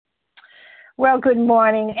Well, good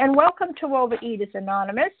morning, and welcome to Overeaters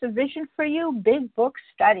Anonymous, a Vision for You Big Book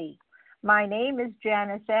Study. My name is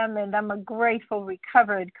Janice M., and I'm a grateful,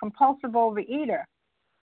 recovered, compulsive overeater.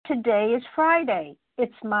 Today is Friday.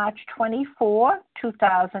 It's March 24,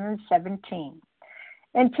 2017.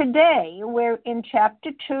 And today we're in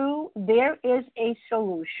Chapter 2, There is a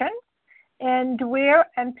Solution, and we're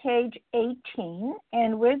on page 18,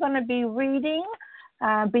 and we're going to be reading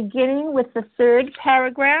beginning with the third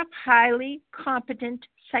paragraph, highly competent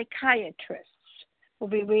psychiatrists. We'll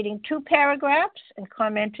be reading two paragraphs and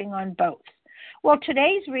commenting on both. Well,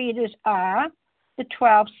 today's readers are the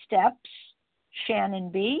 12 Steps, Shannon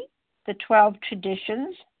B., the 12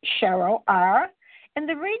 Traditions, Cheryl R., and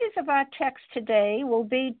the readers of our text today will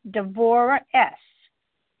be Devorah S.,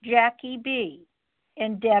 Jackie B.,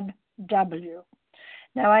 and Deb W.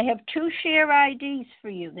 Now, I have two share IDs for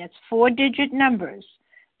you. That's 4-digit numbers.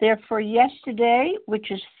 They're for yesterday,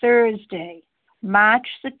 which is Thursday, March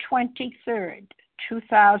the 23rd,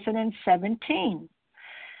 2017.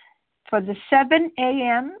 For the 7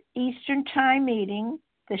 a.m. Eastern Time meeting,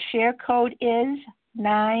 the share code is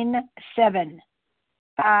 9757.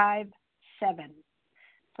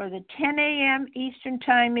 For the 10 a.m. Eastern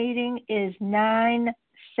Time meeting is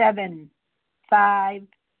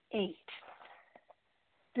 9758.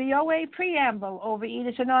 The OA Preamble,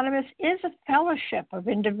 Overeaters Anonymous, is a fellowship of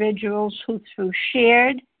individuals who, through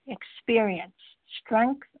shared experience,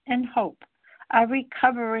 strength, and hope, are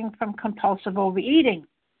recovering from compulsive overeating.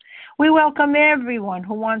 We welcome everyone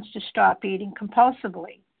who wants to stop eating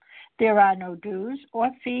compulsively. There are no dues or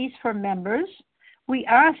fees for members. We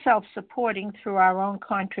are self-supporting through our own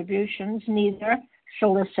contributions, neither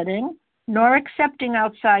soliciting nor accepting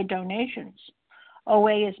outside donations.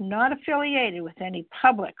 OA is not affiliated with any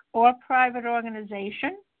public or private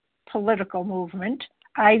organization, political movement,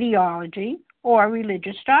 ideology, or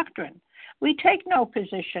religious doctrine. We take no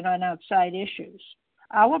position on outside issues.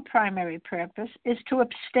 Our primary purpose is to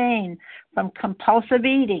abstain from compulsive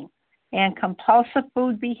eating and compulsive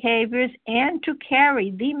food behaviors and to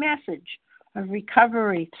carry the message of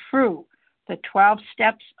recovery through the 12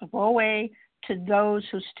 steps of OA to those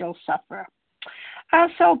who still suffer.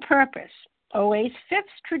 Our sole purpose, OA's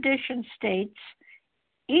fifth tradition, states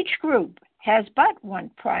each group has but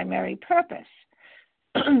one primary purpose,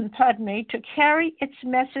 to carry its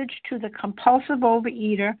message to the compulsive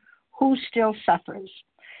overeater who still suffers.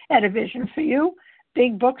 At A Vision for You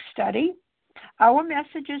Big Book Study, our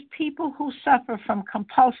message is people who suffer from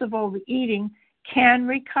compulsive overeating can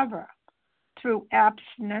recover through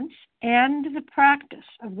abstinence and the practice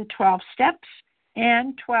of the 12 steps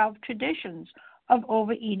and 12 traditions of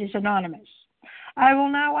Overeaters Anonymous. I will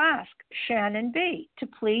now ask Shannon B. to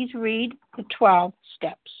please read the 12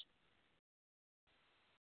 steps.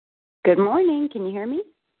 Good morning. Can you hear me?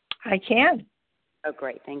 I can. Oh,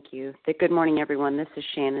 great. Thank you. Good morning, everyone. This is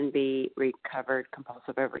Shannon B., recovered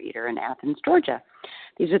compulsive overeater in Athens, Georgia.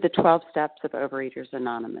 These are the 12 steps of Overeaters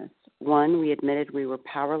Anonymous. 1, we admitted we were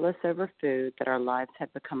powerless over food, that our lives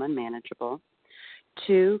had become unmanageable.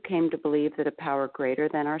 2, came to believe that a power greater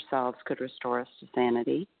than ourselves could restore us to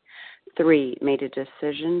sanity. 3, made a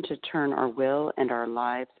decision to turn our will and our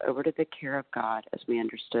lives over to the care of God as we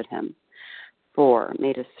understood Him. 4,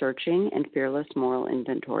 made a searching and fearless moral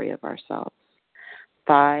inventory of ourselves.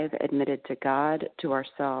 5, admitted to God, to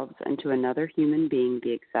ourselves, and to another human being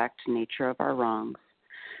the exact nature of our wrongs.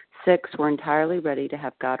 6, were entirely ready to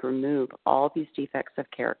have God remove all these defects of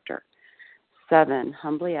character. 7,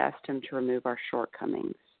 humbly asked Him to remove our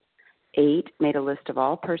shortcomings. 8, made a list of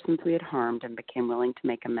all persons we had harmed and became willing to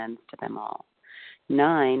make amends to them all.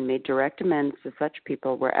 9, made direct amends to such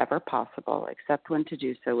people wherever possible, except when to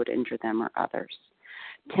do so would injure them or others.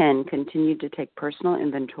 10, continued to take personal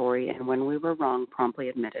inventory, and when we were wrong, promptly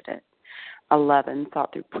admitted it. 11,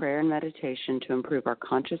 thought through prayer and meditation to improve our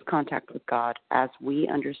conscious contact with God as we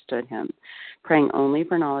understood Him, praying only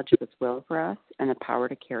for knowledge of His will for us and the power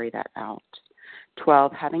to carry that out.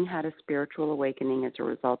 12, having had a spiritual awakening as a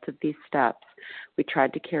result of these steps, we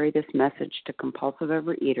tried to carry this message to compulsive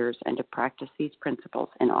overeaters and to practice these principles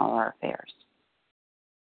in all our affairs.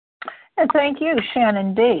 And thank you,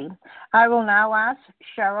 Shannon B. I will now ask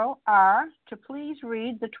Cheryl R. to please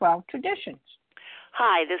read the 12 traditions.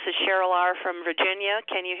 Hi, this is Cheryl R. from Virginia.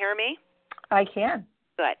 Can you hear me? I can.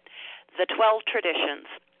 Good. The 12 traditions.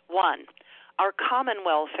 1, our common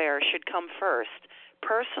welfare should come first.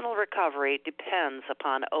 Personal recovery depends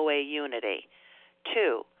upon OA unity.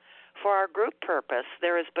 2, for our group purpose,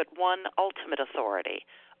 there is but one ultimate authority,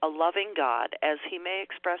 a loving God, as He may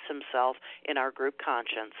express Himself in our group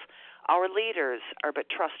conscience. Our leaders are but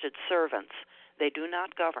trusted servants. They do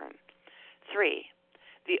not govern. 3,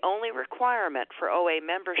 The only requirement for OA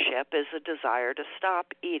membership is a desire to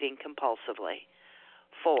stop eating compulsively.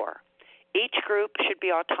 4. Each group should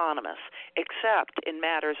be autonomous, except in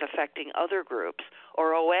matters affecting other groups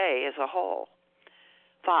or OA as a whole.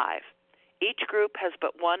 5. Each group has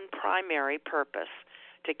but one primary purpose,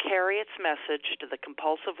 to carry its message to the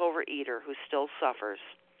compulsive overeater who still suffers.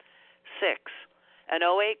 6. An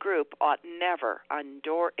OA group ought never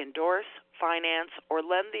endorse, finance, or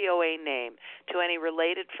lend the OA name to any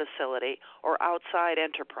related facility or outside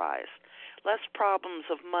enterprise, lest problems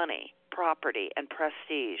of money, property, and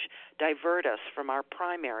prestige divert us from our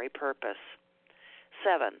primary purpose.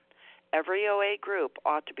 7. Every OA group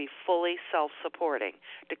ought to be fully self-supporting,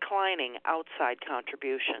 declining outside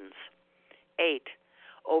contributions. 8.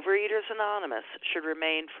 Overeaters Anonymous should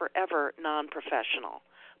remain forever non-professional,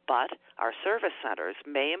 but our service centers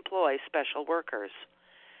may employ special workers.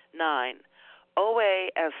 9. OA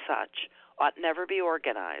as such ought never be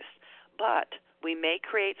organized, but we may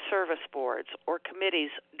create service boards or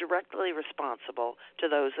committees directly responsible to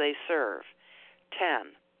those they serve.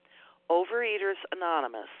 10. Overeaters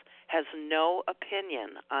Anonymous has no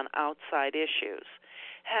opinion on outside issues.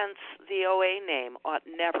 Hence, the OA name ought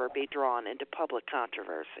never be drawn into public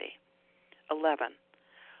controversy. 11.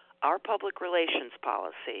 Our public relations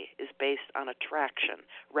policy is based on attraction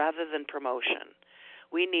rather than promotion.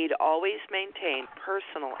 We need always maintain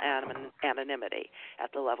personal anonymity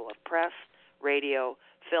at the level of press, radio,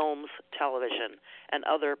 films, television, and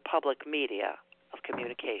other public media of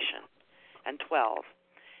communication. And 12.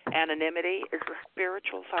 Anonymity is the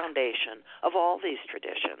spiritual foundation of all these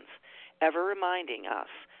traditions, ever reminding us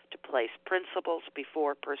to place principles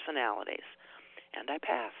before personalities. And I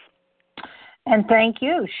pass. And thank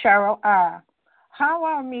you, Cheryl R. How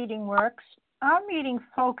our meeting works. Our meeting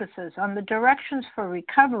focuses on the directions for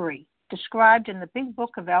recovery described in the Big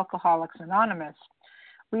Book of Alcoholics Anonymous.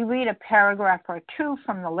 We read a paragraph or two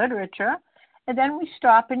from the literature, and then we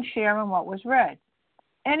stop and share on what was read.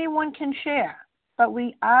 Anyone can share, but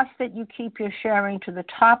we ask that you keep your sharing to the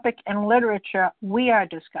topic and literature we are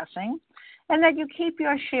discussing, and that you keep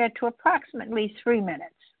your share to approximately 3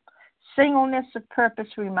 minutes. Singleness of purpose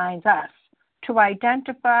reminds us to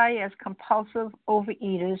identify as compulsive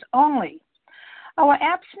overeaters only. Our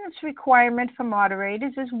abstinence requirement for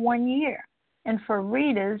moderators is 1 year, and for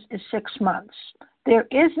readers is 6 months. There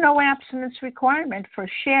is no abstinence requirement for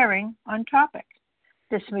sharing on topic.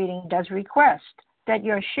 This meeting does request that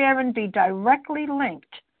your sharing be directly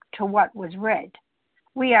linked to what was read.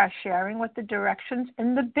 We are sharing what the directions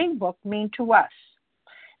in the Big Book mean to us.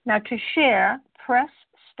 Now to share, press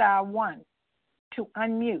 *1 to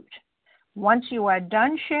unmute. Once you are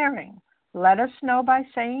done sharing, let us know by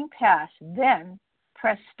saying pass, then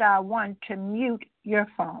press *1 to mute your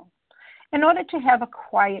phone. In order to have a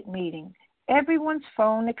quiet meeting, everyone's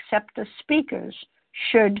phone except the speaker's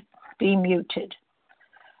should be muted.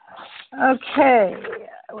 Okay,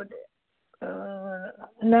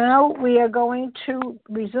 now we are going to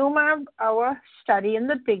resume our study in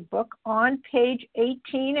the Big Book on page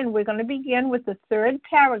 18, and we're going to begin with the third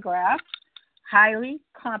paragraph, highly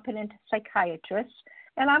competent psychiatrist,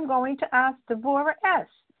 and I'm going to ask Deborah S.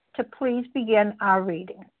 to please begin our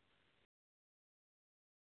reading.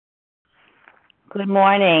 Good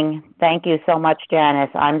morning. Thank you so much, Janice.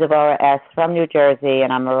 I'm Deborah S. from New Jersey,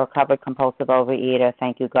 and I'm a recovered compulsive overeater.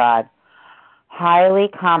 Thank you, God. Highly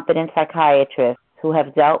competent psychiatrists who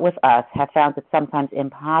have dealt with us have found it sometimes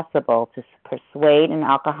impossible to persuade an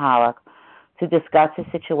alcoholic to discuss his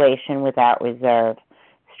situation without reserve.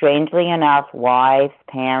 Strangely enough, wives,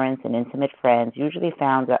 parents, and intimate friends usually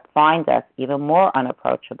find us even more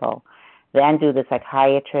unapproachable than do the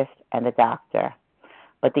psychiatrist and the doctor.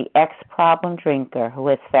 But the ex-problem drinker who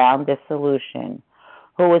has found this solution,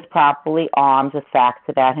 who is properly armed with facts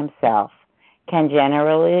about himself, can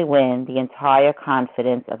generally win the entire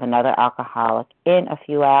confidence of another alcoholic in a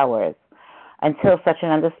few hours. Until such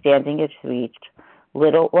an understanding is reached,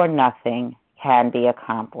 little or nothing can be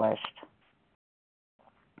accomplished.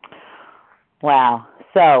 Wow.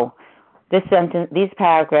 So these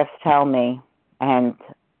paragraphs tell me, and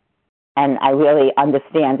I really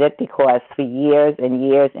understand it because for years and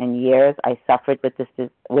years and years I suffered with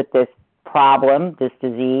this problem, this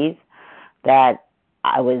disease, that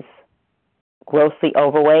I was grossly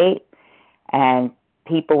overweight, and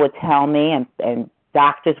people would tell me, and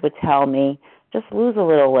doctors would tell me, just lose a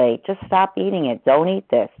little weight, just stop eating it, don't eat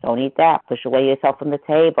this, don't eat that, push away yourself from the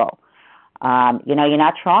table. You're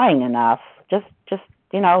not trying enough. Just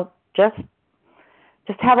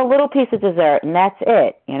have a little piece of dessert, and that's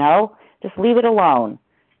it. Just leave it alone.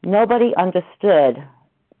 Nobody understood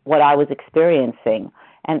what I was experiencing,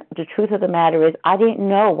 And the truth of the matter is, I didn't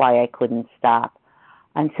know why I couldn't stop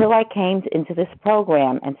until I came into this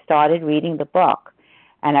program and started reading the book,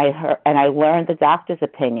 and I learned the doctor's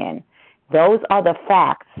opinion. Those are the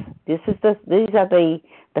facts. These are the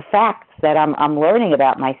facts that I'm learning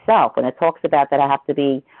about myself. When it talks about that I have to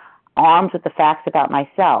be armed with the facts about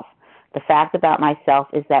myself. The fact about myself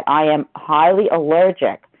is that I am highly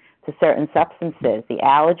allergic to certain substances, the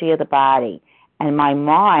allergy of the body, and my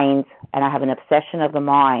mind, and I have an obsession of the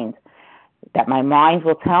mind, that my mind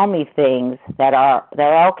will tell me things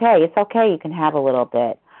they're okay. It's okay, you can have a little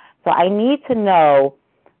bit. So I need to know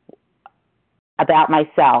about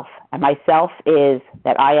myself, and myself is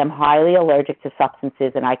that I am highly allergic to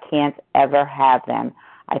substances and I can't ever have them.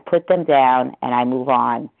 I put them down and I move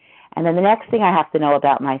on. And then the next thing I have to know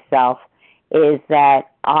about myself is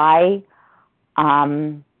that I'm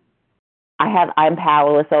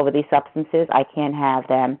powerless over these substances. I can't have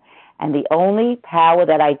them. And the only power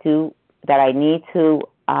that I need to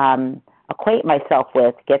equate myself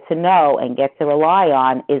with, get to know and get to rely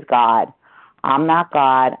on is God. I'm not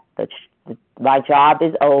God. My job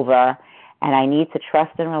is over, and I need to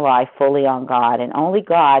trust and rely fully on God. And only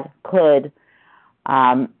God could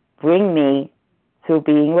bring me to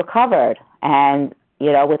being recovered. And,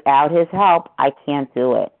 without his help, I can't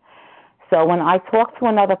do it. So when I talk to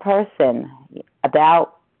another person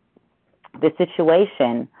about the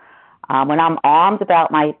situation, when I'm armed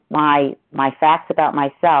about my facts about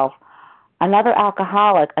myself, another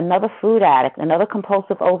alcoholic, another food addict, another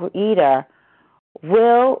compulsive overeater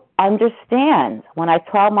will understand when I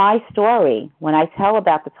tell my story, when I tell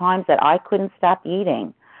about the times that I couldn't stop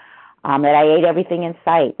eating, that I ate everything in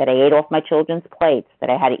sight, that I ate off my children's plates, that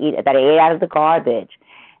I ate out of the garbage,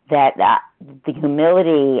 that the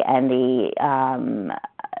humility and the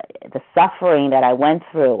suffering that I went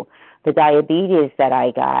through, the diabetes that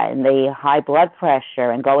I got, and the high blood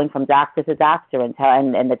pressure, and going from doctor to doctor,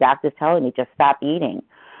 and the doctor's telling me just stop eating.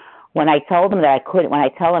 When I told them that I couldn't, when I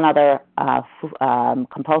tell another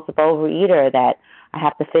compulsive overeater that I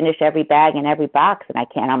have to finish every bag and every box and I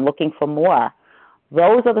can't, I'm looking for more.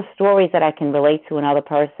 Those are the stories that I can relate to another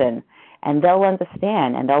person, and they'll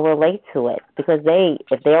understand and they'll relate to it because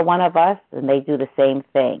if they're one of us, then they do the same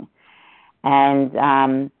thing. And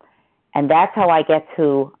that's how I get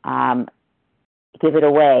to give it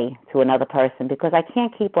away to another person, because I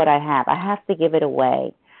can't keep what I have. I have to give it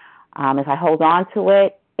away. If I hold on to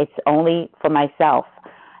it, it's only for myself.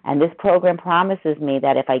 And this program promises me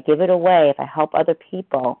that if I give it away, if I help other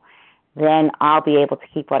people, then I'll be able to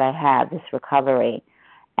keep what I have, this recovery.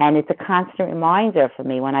 And it's a constant reminder for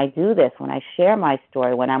me when I do this, when I share my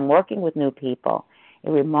story, when I'm working with new people. It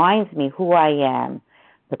reminds me who I am,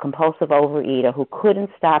 the compulsive overeater who couldn't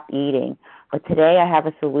stop eating. But today I have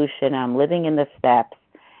a solution. I'm living in the steps,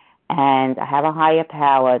 and I have a higher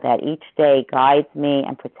power that each day guides me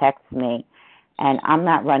and protects me. And I'm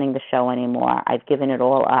not running the show anymore. I've given it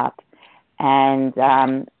all up. And,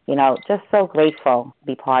 just so grateful to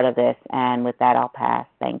be part of this. And with that, I'll pass.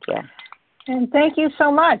 Thank you. And thank you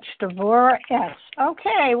so much, Devorah S.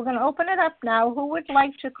 Okay, we're going to open it up now. Who would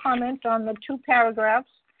like to comment on the two paragraphs,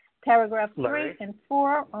 paragraph 3 and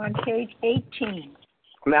 4 on page 18?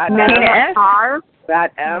 Matt S. R.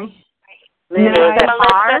 Matt M. Melissa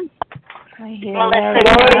R. I hear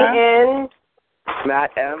Lori N.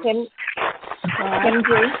 Matt M. Kim G.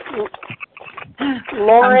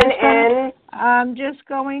 Lauren N. I'm just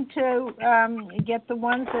going to get the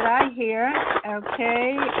ones that I hear.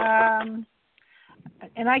 Okay.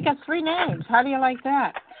 And I got 3 names. How do you like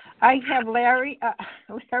that? I have Larry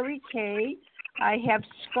K. I have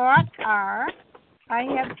Scott R. I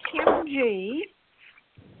have Kim G.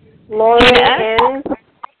 Lauren N.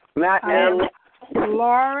 Matt M.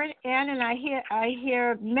 Lauren N. And I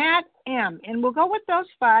hear Matt M. And we'll go with those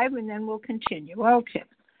 5, and then we'll continue. Okay.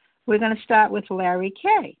 We're going to start with Larry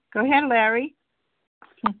K. Go ahead, Larry.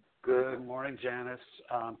 Good morning, Janice.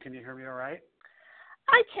 Can you hear me all right?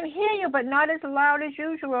 I can hear you, but not as loud as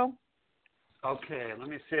usual. Okay, let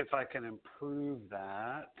me see if I can improve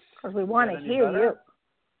that. Because we want to hear you.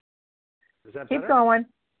 Is that Keep better? going.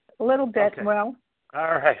 A little bit, Okay. Well.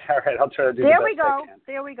 All right. I'll try to do There the we best go. I can.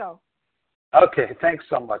 There we go. Okay, thanks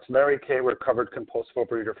so much. Larry K., recovered compulsive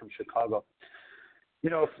overeater from Chicago.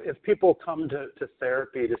 If people come to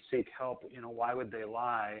therapy to seek help, why would they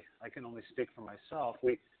lie? I can only speak for myself.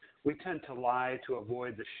 We tend to lie to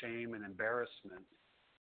avoid the shame and embarrassment.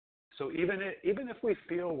 So even if we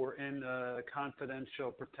feel we're in a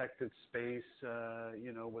confidential, protected space,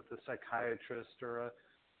 with a psychiatrist or a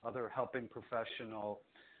other helping professional,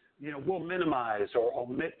 we'll minimize or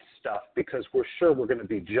omit stuff because we're sure we're going to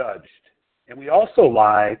be judged. And we also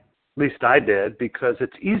lie At least I did, because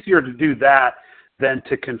it's easier to do that than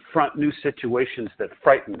to confront new situations that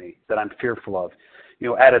frighten me, that I'm fearful of.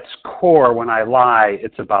 At its core, when I lie,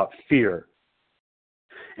 it's about fear.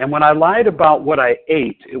 And when I lied about what I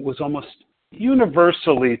ate, it was almost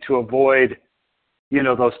universally to avoid,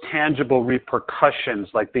 those tangible repercussions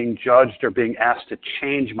like being judged or being asked to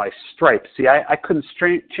change my stripes. See, I couldn't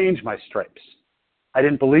change my stripes. I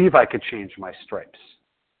didn't believe I could change my stripes.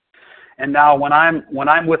 And now when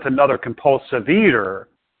I'm with another compulsive eater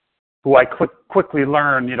who I quickly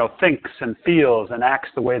learn, thinks and feels and acts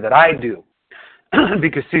the way that I do,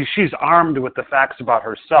 because see, she's armed with the facts about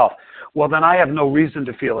herself, well, then I have no reason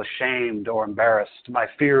to feel ashamed or embarrassed. My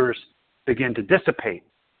fears begin to dissipate.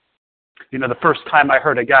 The first time I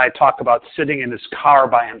heard a guy talk about sitting in his car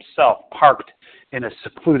by himself, parked in a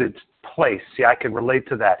secluded place, see, I could relate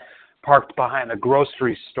to that. Parked behind a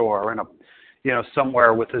grocery store or in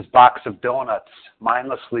somewhere with his box of donuts,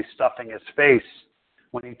 mindlessly stuffing his face.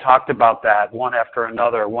 When he talked about that, one after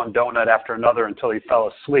another, one donut after another until he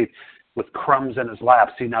fell asleep with crumbs in his lap.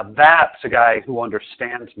 See, now that's a guy who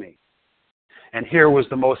understands me. And here was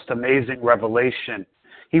the most amazing revelation.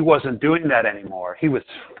 He wasn't doing that anymore. He was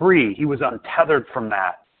free. He was untethered from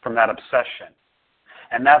that obsession.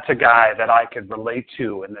 And that's a guy that I could relate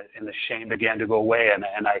to, and the shame began to go away, and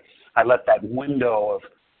I let that window of,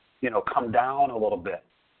 come down a little bit,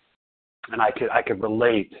 and I could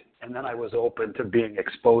relate, and then I was open to being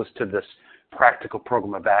exposed to this practical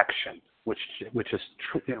program of action, which has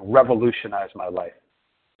revolutionized my life.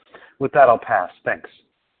 With that, I'll pass. Thanks.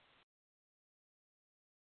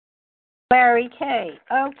 Larry K.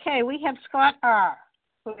 Okay, we have Scott R.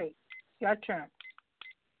 Please, your turn.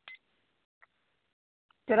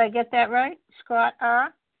 Did I get that right? Scott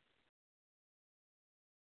R.?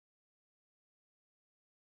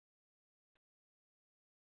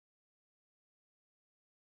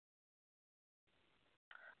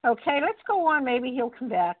 Okay, let's go on. Maybe he'll come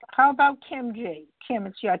back. How about Kim G? Kim,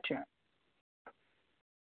 it's your turn.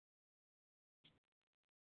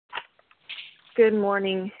 Good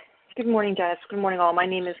morning. Good morning, Jess. Good morning, all. My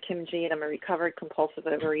name is Kim G, and I'm a recovered compulsive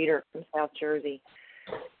overeater from South Jersey.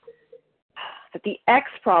 That the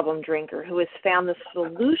ex-problem drinker who has found the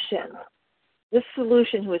solution,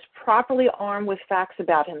 who is properly armed with facts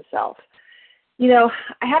about himself. I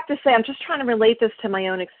have to say, I'm just trying to relate this to my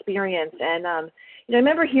own experience. And, I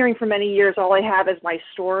remember hearing for many years, all I have is my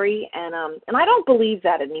story. And I don't believe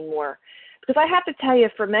that anymore. Because I have to tell you,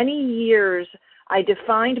 for many years, I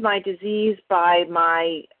defined my disease by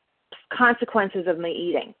my consequences of my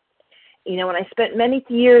eating. When I spent many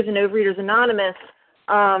years in Overeaters Anonymous,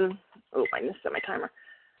 I missed my timer.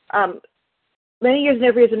 Many years in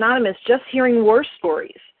Overeaters Anonymous, just hearing war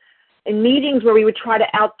stories in meetings where we would try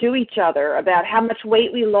to outdo each other about how much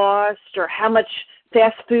weight we lost or how much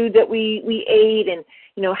fast food that we ate, and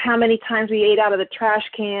how many times we ate out of the trash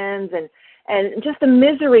cans, and just the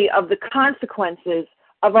misery of the consequences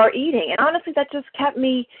of our eating. And honestly, that just kept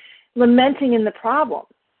me lamenting in the problem.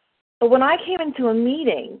 But when I came into a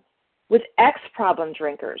meeting with ex-problem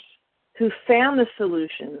drinkers who found the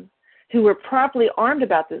solution, who were properly armed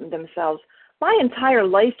about themselves, my entire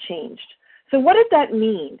life changed. So what did that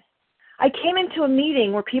mean? I came into a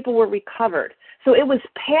meeting where people were recovered. So it was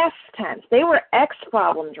past tense. They were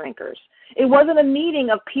ex-problem drinkers. It wasn't a meeting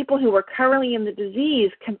of people who were currently in the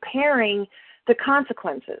disease comparing the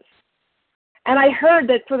consequences. And I heard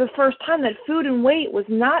that for the first time that food and weight was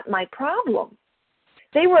not my problem.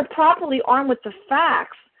 They were properly armed with the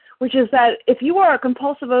facts, which is that if you are a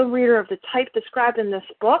compulsive overeater of the type described in this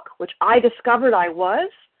book, which I discovered I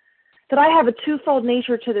was, that I have a twofold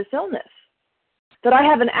nature to this illness. That I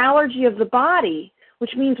have an allergy of the body,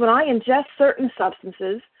 which means when I ingest certain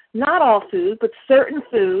substances, not all food, but certain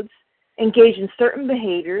foods, engage in certain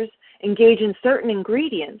behaviors, engage in certain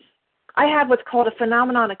ingredients, I have what's called a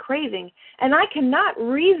phenomenon of craving, and I cannot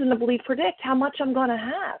reasonably predict how much I'm going to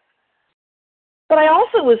have. But I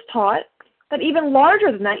also was taught that even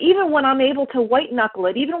larger than that, even when I'm able to white knuckle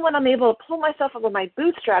it, even when I'm able to pull myself up with my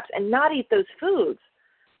bootstraps and not eat those foods,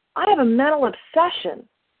 I have a mental obsession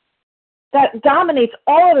that dominates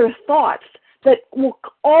all other thoughts that will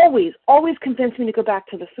always convince me to go back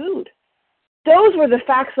to the food. Those were the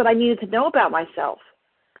facts that I needed to know about myself.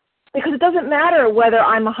 Because it doesn't matter whether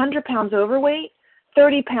I'm 100 pounds overweight,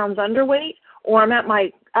 30 pounds underweight, or I'm at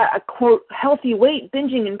my, quote, healthy weight,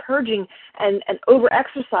 binging and purging and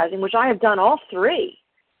over-exercising, which I have done all three,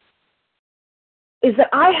 is that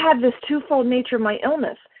I have this twofold nature of my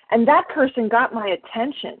illness, and that person got my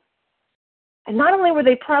attention. And not only were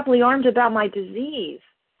they properly armed about my disease,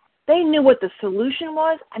 They knew what the solution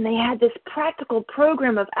was, and they had this practical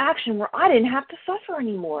program of action where I didn't have to suffer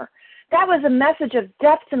anymore. That was a message of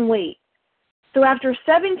depth and weight. So after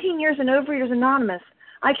 17 years in Overeaters Anonymous,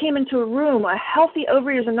 I came into a room, a healthy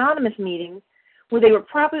Overeaters Anonymous meeting, where they were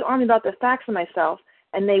properly armed about the facts of myself,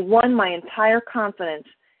 and they won my entire confidence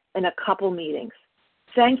in a couple meetings.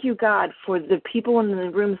 Thank you, God, for the people in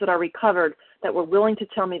the rooms that are recovered that were willing to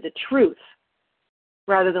tell me the truth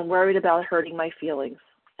rather than worried about hurting my feelings.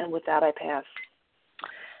 And with that, I pass.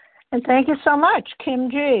 And thank you so much, Kim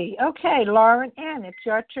G. Okay, Lauren N., it's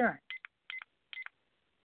your turn.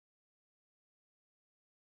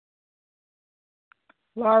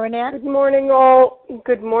 Lauren N. Good morning, all.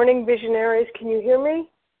 Good morning, visionaries. Can you hear me?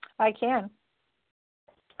 I can.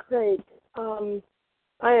 Great.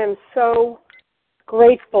 I am so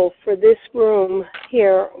grateful for this room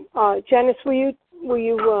here. Janice, will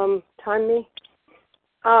you time me?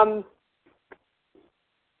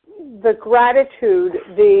 The gratitude,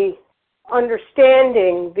 the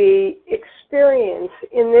understanding, the experience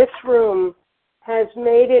in this room has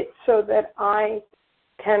made it so that I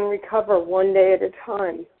can recover one day at a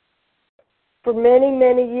time. For many,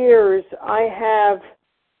 many years, I have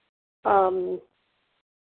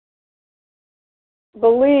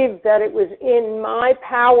believed that it was in my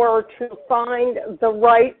power to find the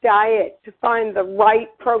right diet, to find the right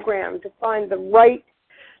program, to find the right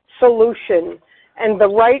solution, and the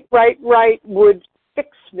right would fix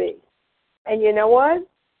me. And you know what?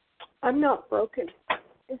 I'm not broken.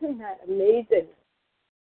 Isn't that amazing?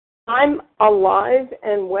 I'm alive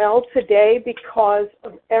and well today because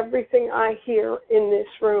of everything I hear in this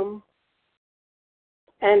room.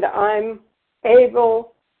 And I'm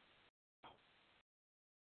able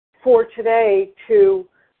for today to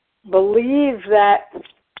believe that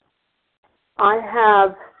I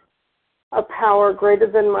have a power greater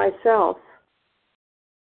than myself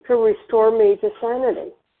to restore me to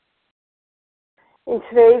sanity. In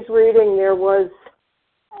today's reading, there was,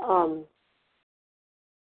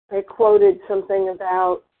 I quoted something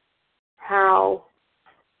about how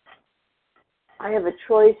I have a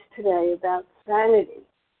choice today about sanity.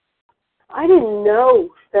 I didn't know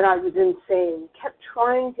that I was insane. Kept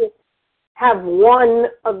trying to have one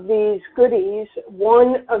of these goodies,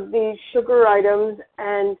 one of these sugar items,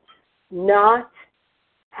 and not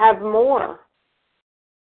have more.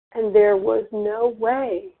 And there was no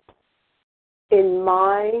way in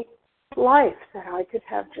my life that I could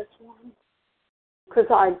have just one, because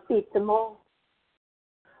I'd beat them all.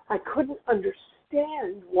 I couldn't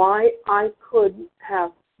understand why I couldn't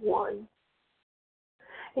have one.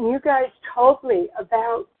 And you guys told me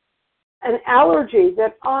about an allergy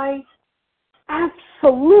that I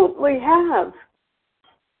absolutely have.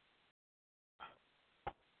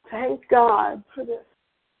 Thank God for this.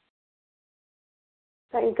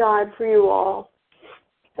 Thank God for you all.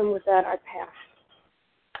 And with that, I pass.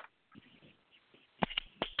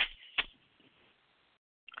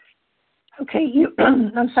 Okay,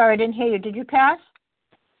 I'm sorry, I didn't hear you. Did you pass?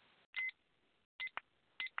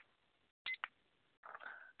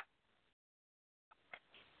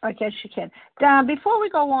 I guess you can. Before we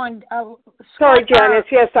go on, sorry, Janice.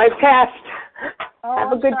 Yes, I passed. Oh,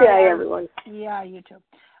 have a good day, everyone. Yeah, you too.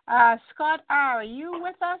 Scott R., are you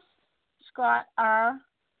with us? Scott R.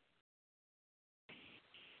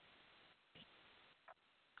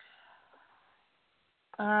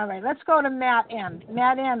 All right, let's go to Matt M.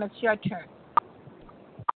 Matt M., it's your turn.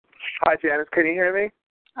 Hi, Janice. Can you hear me?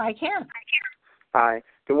 I can. Hi.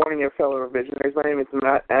 Good morning, your fellow visionaries. My name is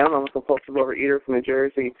Matt M. I'm a compulsive overeater from New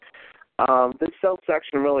Jersey. This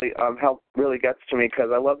self-section really gets to me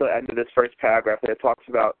because I love the end of this first paragraph that it talks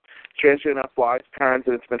about strangely enough, wives, parents,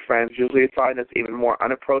 and intimate friends usually find us even more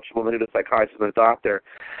unapproachable than do the psychiatrist and the doctor.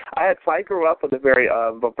 I grew up with a very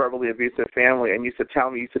verbally abusive family, and used to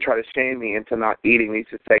try to shame me into not eating. They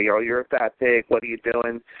used to say, you're a fat pig. What are you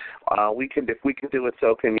doing? If we can do it,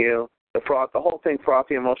 so can you. The whole thing,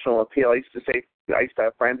 frothy emotional appeal. I used to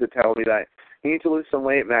have friends that tell me that you need to lose some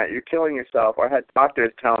weight, Matt. You're killing yourself. Or I had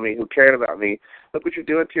doctors tell me who cared about me, look what you're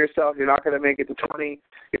doing to yourself. You're not going to make it to 20.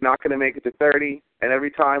 You're not going to make it to 30. And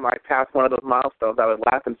every time I passed one of those milestones, I would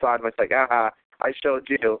laugh inside myself, I showed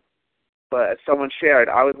you. But as someone shared,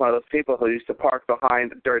 I was one of those people who used to park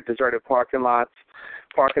behind deserted parking lots,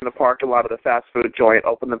 park in the parking lot of the fast food joint,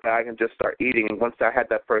 open the bag, and just start eating. And once I had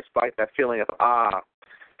that first bite, that feeling of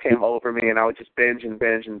came over me, and I would just binge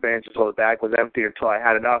until the bag was empty, until I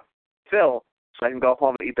had enough fill so I can go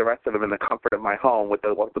home and eat the rest of them in the comfort of my home with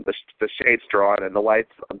the shades drawn and the lights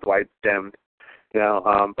dimmed.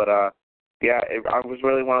 I was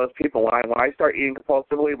really one of those people. When I start eating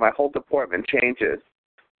compulsively, my whole deportment changes.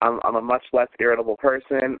 I'm a much less irritable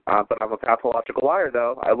person, but I'm a pathological liar,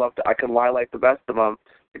 though. I can lie like the best of them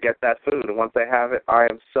to get that food, and once I have it, I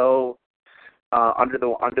am so under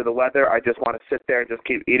the weather. I just want to sit there and just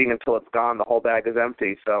keep eating until it's gone. The whole bag is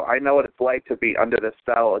empty. So I know what it's like to be under the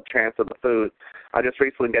spell and trance of the food. I just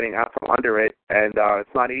recently getting out from under it, and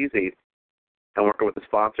it's not easy. I'm working with the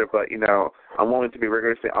sponsor, but I'm willing to be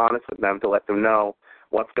rigorously honest with them to let them know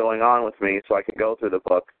what's going on with me, so I can go through the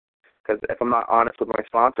book. Because if I'm not honest with my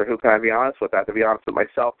sponsor, who can I be honest with? I have to be honest with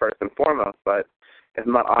myself first and foremost. But if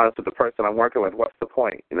I'm not honest with the person I'm working with, what's the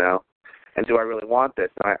point? And do I really want this?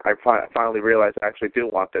 And I finally realized I actually do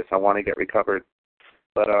want this. I want to get recovered.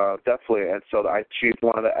 But definitely, and so I choose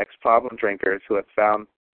one of the ex-problem drinkers who has found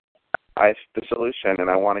the solution, and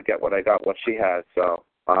I want to get what she has. So,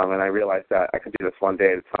 and I realized that I can do this one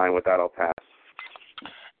day at a time with that. I'll pass.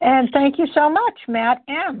 And thank you so much, Matt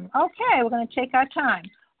M. Okay, we're going to take our time.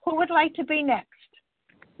 Who would like to be next?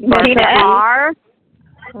 Tina R.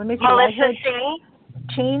 Let me see. Melissa C.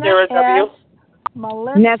 Tina Sarah W. S.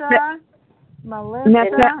 Melissa.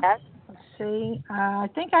 Let's see. I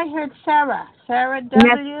think I heard Sarah. Sarah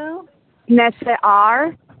W. Nessa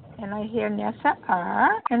R. And I hear Nessa R.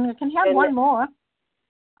 And we can have one more.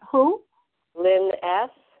 Who? Lynn S.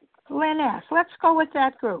 Lynn S. Let's go with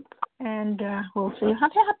that group. And we'll see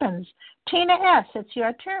what happens. Tina S., it's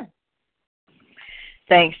your turn.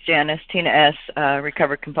 Thanks, Janice. Tina S.,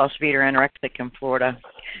 recovered compulsive eater, anorexic in Florida.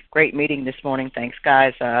 Great meeting this morning. Thanks,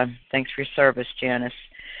 guys. Thanks for your service, Janice.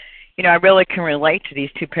 I really can relate to these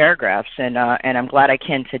two paragraphs, and I'm glad I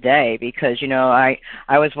can today because, I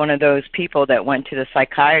was one of those people that went to the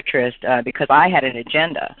psychiatrist because I had an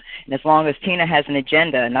agenda. And as long as Tina has an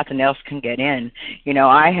agenda, nothing else can get in.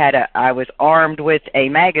 I was armed with a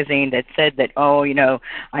magazine that said that,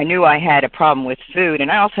 I knew I had a problem with food, and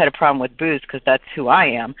I also had a problem with booze because that's who I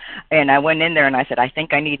am. And I went in there and I said, I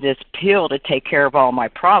think I need this pill to take care of all my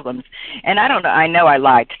problems. And I don't know, I know I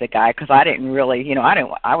lied to the guy because I didn't really,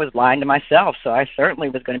 I was lying to myself, so I certainly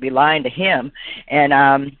was going to be lying to him. And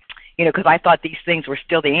because I thought these things were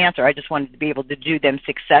still the answer. I just wanted to be able to do them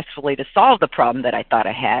successfully to solve the problem that I thought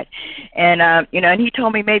I had. And and he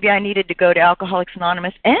told me maybe I needed to go to Alcoholics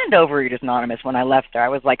Anonymous and Overeaters Anonymous when I left there. I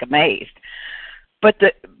was like amazed. But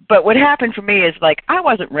what happened for me is like I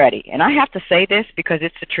wasn't ready, and I have to say this because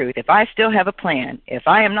it's the truth. If I still have a plan, if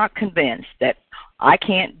I am not convinced that I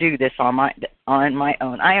can't do this on my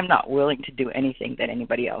own, I am not willing to do anything that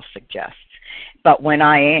anybody else suggests. But when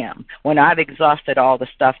I've exhausted all the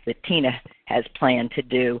stuff that Tina has planned to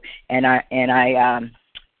do, and I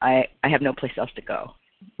have no place else to go.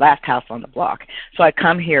 Last house on the block. So I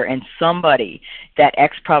come here, and somebody, that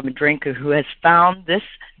ex-problem drinker who has found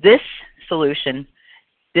this solution,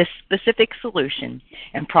 this specific solution,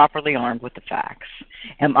 and properly armed with the facts.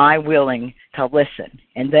 Am I willing to listen?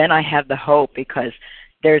 And then I have the hope because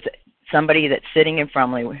there's somebody that's sitting in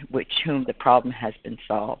front of me with whom the problem has been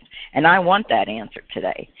solved. And I want that answer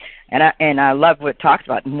today. And I love what it talks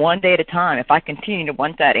about. One day at a time, if I continue to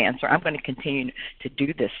want that answer, I'm going to continue to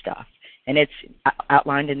do this stuff. And it's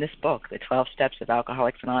outlined in this book, The 12 Steps of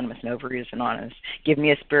Alcoholics Anonymous and Overeaters Anonymous. Give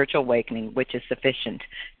me a spiritual awakening, which is sufficient,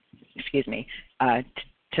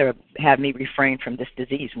 to have me refrain from this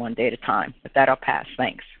disease one day at a time. With that, I'll pass.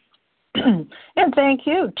 Thanks. And thank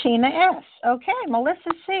you, Tina S. Okay,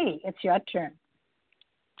 Melissa C., it's your turn.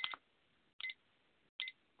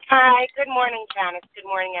 Hi, good morning, Janice. Good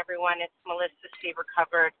morning, everyone. It's Melissa C.,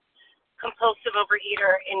 recovered compulsive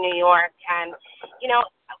overeater in New York. And,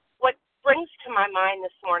 what brings to my mind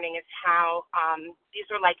this morning is how these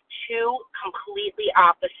are like two completely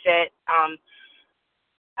opposite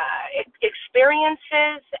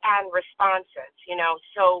experiences and responses,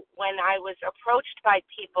 So when I was approached by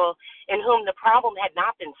people in whom the problem had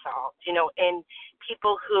not been solved, in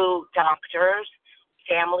people who, doctors,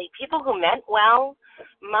 family, people who meant well,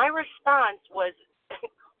 my response was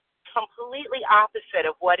completely opposite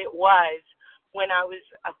of what it was when I was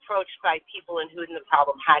approached by people in whom the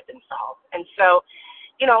problem had been solved. And so,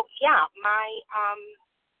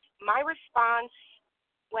 my response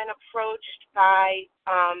when approached by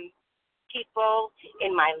people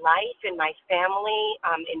in my life, in my family,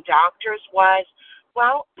 in doctors was,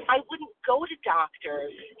 well, I wouldn't go to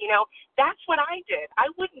doctors. That's what I did. I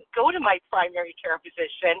wouldn't go to my primary care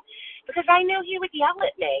physician because I knew he would yell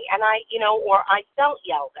at me, and or I felt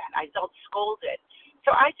yelled at. I felt scolded.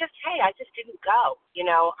 So I just didn't go.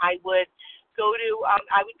 I would go to,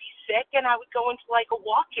 I would be sick, and I would go into like a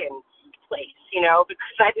walk-in place,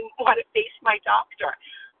 because I didn't want to face my doctor.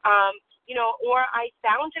 Or I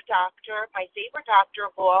found a doctor, my favorite doctor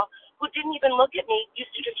of all, who didn't even look at me,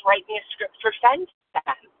 used to just write me a script for Fen.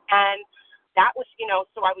 And that was,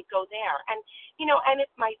 so I would go there. And, and if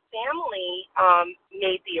my family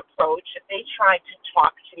made the approach, if they tried to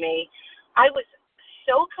talk to me, I was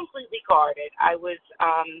so completely guarded. I was,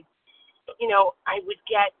 I would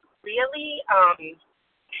get really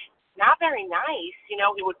not very nice.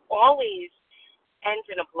 It would always end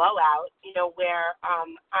in a blowout, where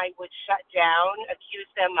I would shut down, accuse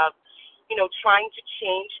them of, trying to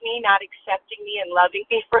change me, not accepting me and loving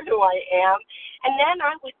me for who I am. And then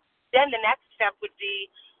then the next step would be,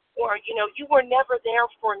 or, you were never there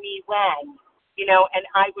for me when, and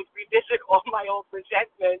I would revisit all my old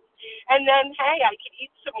resentments. And then, hey, I could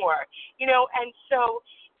eat some more, and so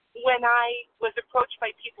when I was approached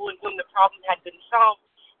by people in whom the problem had been solved,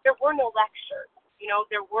 there were no lectures,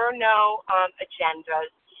 there were no agendas,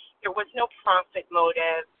 there was no profit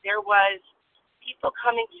motive, there was people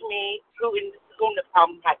coming to me in whom the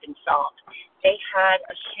problem had been solved. They had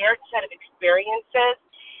a shared set of experiences,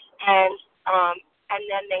 and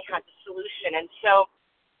then they had the solution. And so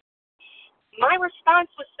my response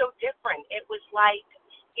was so different. It was like,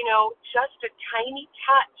 just a tiny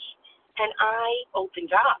touch, and I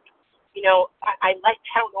opened up. I let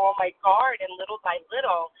down all my guard, and little by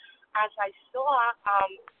little, as I saw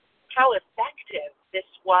how effective this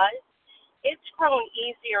was, it's grown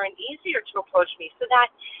easier and easier to approach me, so that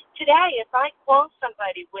today, if I call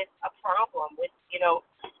somebody with a problem, with,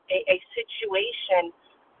 a situation,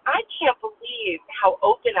 I can't believe how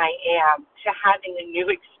open I am to having a new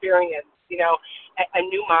experience, a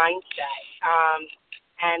new mindset.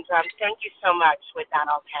 And thank you so much. With that,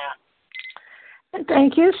 I'll pass.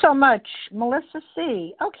 Thank you so much, Melissa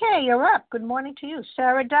C. Okay, you're up. Good morning to you,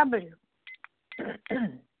 Sarah W.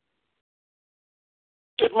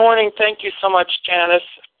 Good morning. Thank you so much, Janice,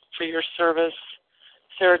 for your service.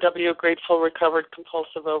 Sarah W., grateful, recovered,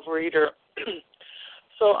 compulsive overeater.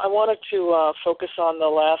 So I wanted to focus on the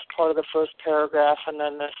last part of the first paragraph and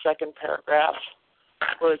then the second paragraph,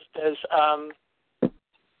 where it says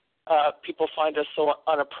people find us so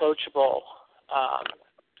unapproachable.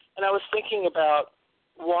 And I was thinking about,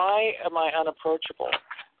 why am I unapproachable?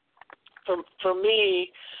 For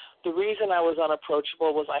me, the reason I was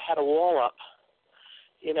unapproachable was I had a wall up.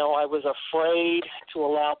 I was afraid to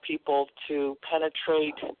allow people to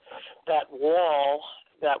penetrate that wall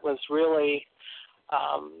that was really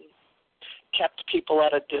kept people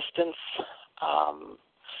at a distance. I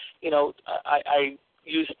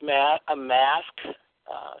used a mask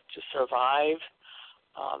to survive.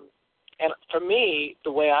 And for me,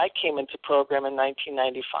 the way I came into program in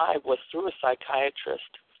 1995 was through a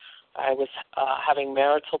psychiatrist. I was having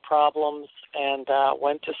marital problems and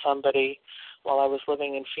went to somebody while I was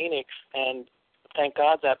living in Phoenix, and thank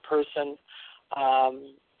God that person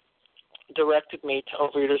directed me to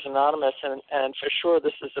Overeaters Anonymous, and for sure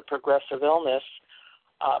this is a progressive illness.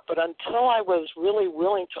 But until I was really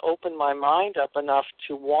willing to open my mind up enough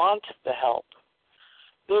to want the help,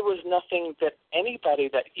 there was nothing that anybody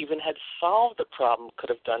that even had solved the problem could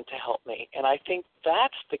have done to help me. And I think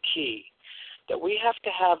that's the key, that we have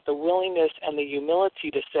to have the willingness and the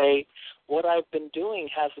humility to say, what I've been doing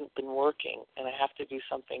hasn't been working, and I have to do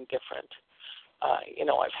something different.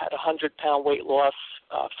 I've had a 100-pound weight loss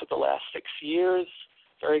for the last 6 years,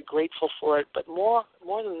 very grateful for it. But more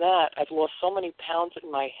than that, I've lost so many pounds in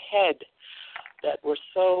my head that were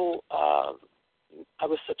so, I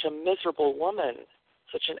was such a miserable woman,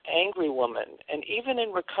 such an angry woman, and even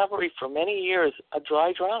in recovery for many years, a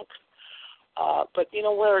dry drunk. But,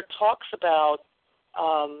 where it talks about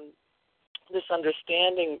this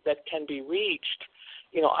understanding that can be reached,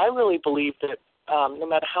 I really believe that no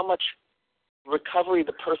matter how much recovery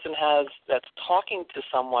the person has that's talking to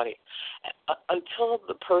somebody, until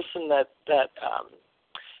the person that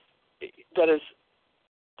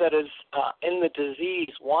is in the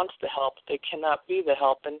disease wants the help, they cannot be the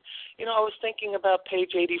help. And, I was thinking about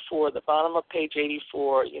page 84, the bottom of page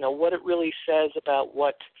 84, what it really says about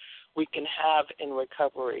what we can have in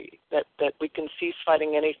recovery, that we can cease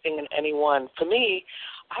fighting anything and anyone. For me,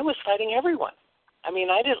 I was fighting everyone. I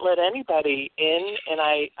mean, I didn't let anybody in, and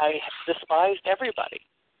I despised everybody.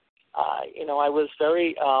 I was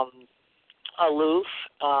very aloof,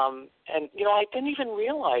 and, I didn't even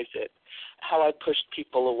realize it, how I pushed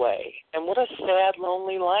people away. And what a sad,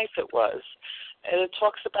 lonely life it was. And it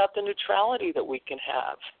talks about the neutrality that we can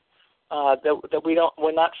have. That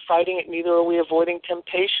we're not fighting it, neither are we avoiding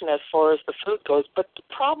temptation as far as the food goes. But the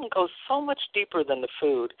problem goes so much deeper than the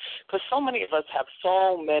food, because so many of us have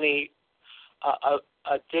so many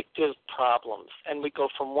addictive problems, and we go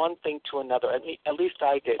from one thing to another. At least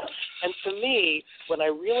I did. And for me, when I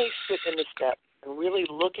really sit in the steps and really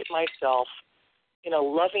look at myself in a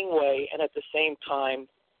loving way, and at the same time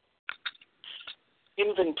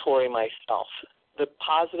inventory myself, the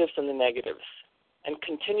positives and the negatives, and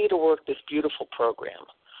continue to work this beautiful program,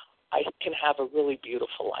 I can have a really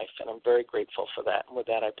beautiful life, and I'm very grateful for that. And with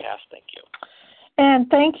that, I pass. Thank you. And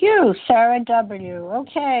thank you, Sarah W.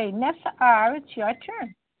 Okay, Nessa R., it's your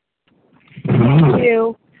turn. Thank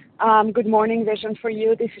you. Good morning, Vision for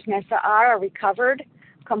You. This is Nessa R., a recovered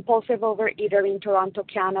compulsive overeater in Toronto,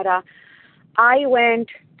 Canada. I went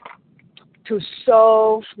to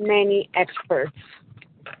so many experts.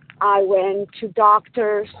 I went to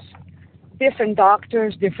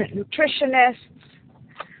different nutritionists.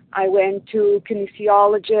 I went to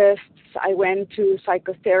kinesiologists. I went to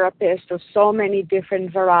psychotherapists of so many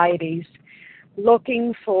different varieties,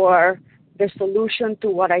 looking for the solution to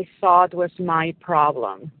what I thought was my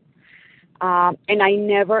problem. And I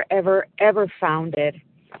never, ever, ever found it.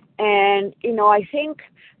 And, I think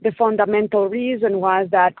the fundamental reason was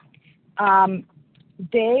that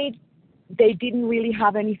they didn't really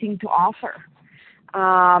have anything to offer.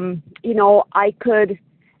 I could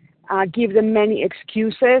give them many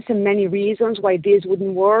excuses and many reasons why this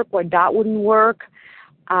wouldn't work, why that wouldn't work,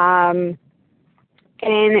 and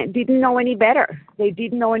didn't know any better. They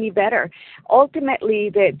didn't know any better. Ultimately,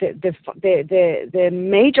 the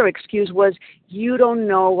major excuse was, you don't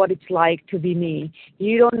know what it's like to be me.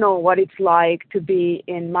 You don't know what it's like to be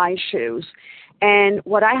in my shoes. And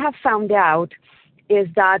what I have found out is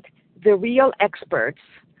that the real experts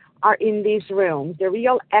are in these rooms. The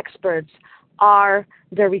real experts are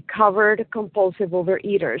the recovered compulsive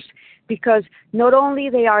overeaters, because not only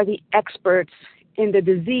they are the experts in the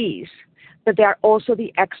disease, but they are also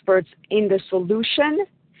the experts in the solution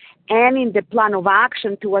and in the plan of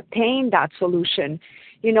action to attain that solution.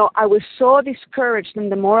 I was so discouraged and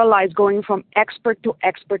demoralized going from expert to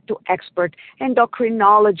expert to expert,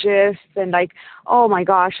 endocrinologists and oh my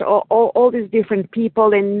gosh, all these different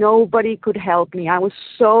people, and nobody could help me. I was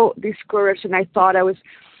so discouraged, and I thought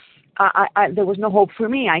there was no hope for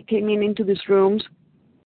me. I came into these rooms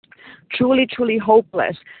truly, truly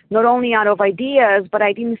hopeless, not only out of ideas, but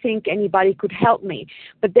I didn't think anybody could help me.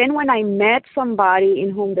 But then when I met somebody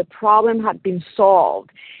in whom the problem had been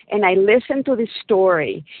solved, and I listened to this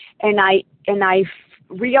story, and I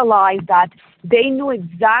realized that they knew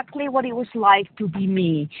exactly what it was like to be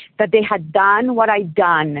me, that they had done what I'd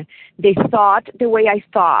done. They thought the way I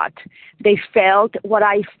thought. They felt what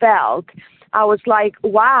I felt. I was like,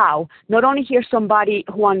 wow, not only here's somebody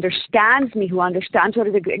who understands me, who understands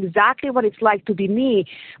exactly what it's like to be me,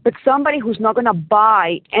 but somebody who's not going to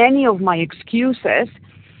buy any of my excuses.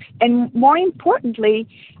 And more importantly,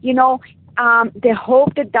 the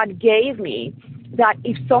hope that gave me, that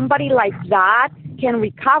if somebody like that can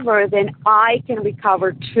recover, then I can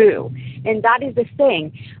recover too. And that is the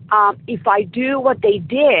thing. If I do what they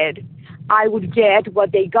did, I would get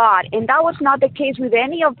what they got. And that was not the case with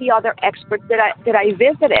any of the other experts that I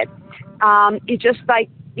visited. It's just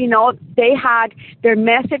they had, their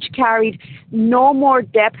message carried no more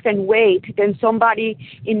depth and weight than somebody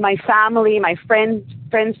in my family, my friend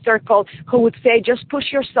circle, who would say, just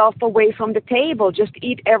push yourself away from the table, just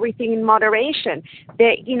eat everything in moderation.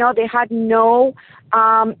 They had no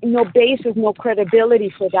basis, no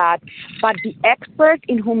credibility for that. But the expert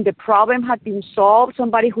in whom the problem had been solved,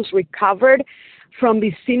 somebody who's recovered from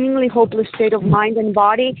this seemingly hopeless state of mind and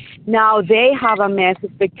body, now they have a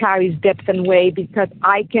message that carries depth and weight, because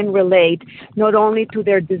I can relate not only to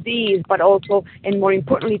their disease, but also, and more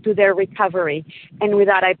importantly, to their recovery. And with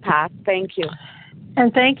that, I pass. Thank you.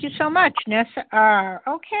 And thank you so much, Nessa R.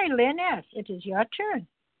 Okay, Lynn S., it is your turn.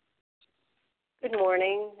 Good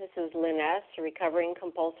morning. This is Lynn S., a recovering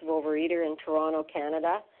compulsive overeater in Toronto,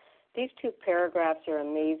 Canada. These two paragraphs are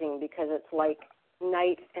amazing because it's like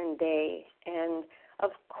night and day. And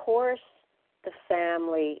of course, the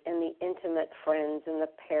family and the intimate friends and the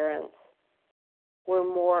parents were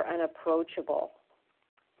more unapproachable,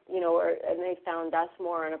 and they found us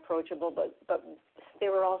more unapproachable, but they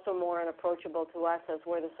were also more unapproachable to us, as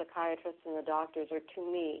were the psychiatrists and the doctors, or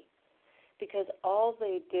to me, because all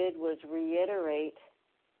they did was reiterate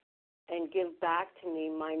and give back to me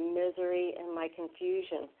my misery and my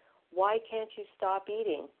confusion. Why can't you stop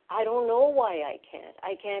eating? I don't know why I can't.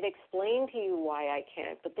 I can't explain to you why I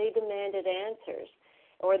can't, but they demanded answers,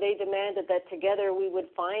 or they demanded that together we would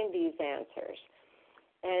find these answers.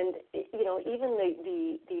 And, even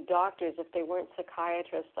the doctors, if they weren't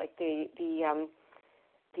psychiatrists, like the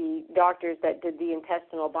doctors that did the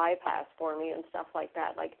intestinal bypass for me and stuff like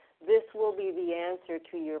that, this will be the answer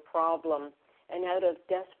to your problem. And out of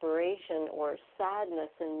desperation or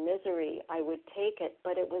sadness and misery, I would take it,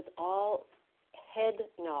 but it was all head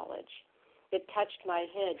knowledge. it touched my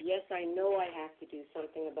head. Yes, I know I have to do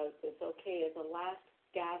something about this. Okay, as a last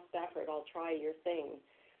gasp effort, I'll try your thing.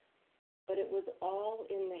 But it was all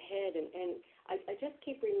in the head, and I just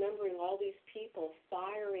keep remembering all these people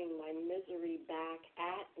firing my misery back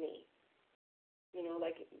at me. You know,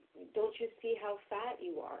 like, don't you see how fat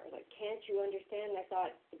you are? Like, can't you understand? I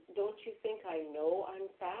thought, don't you think I know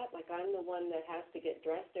I'm fat? Like, I'm the one that has to get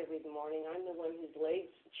dressed every morning. I'm the one whose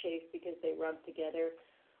legs chafe because they rub together.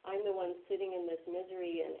 I'm the one sitting in this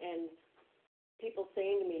misery, and people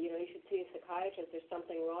saying to me, you know, you should see a psychiatrist. There's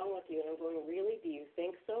something wrong with you. And I'm going, really? Do you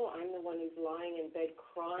think so? I'm the one who's lying in bed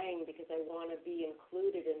crying because I want to be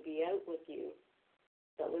included and be out with you.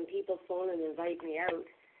 But when people phone and invite me out,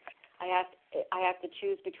 I have to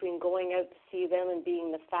choose between going out to see them and being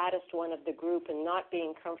the fattest one of the group and not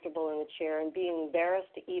being comfortable in the chair and being embarrassed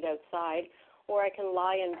to eat outside, or I can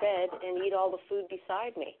lie in bed and eat all the food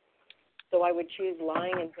beside me. So I would choose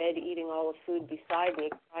lying in bed, eating all the food beside me,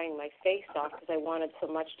 crying my face off because I wanted so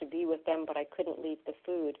much to be with them, but I couldn't leave the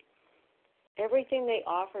food. Everything they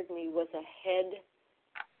offered me was a head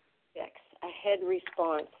fix, a head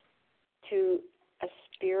response to a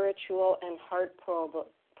spiritual and heart problem.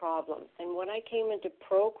 And when I came into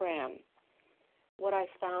program, what I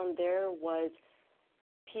found there was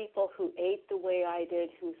people who ate the way I did,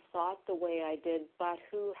 who thought the way I did, but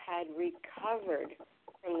who had recovered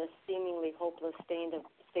from the seemingly hopeless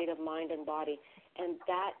state of mind and body. And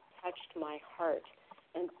that touched my heart.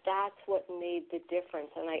 And that's what made the difference.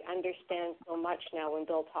 And I understand so much now when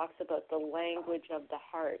Bill talks about the language of the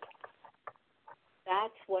heart.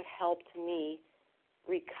 That's what helped me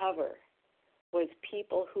recover, was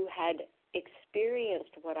people who had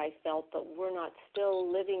experienced what I felt but were not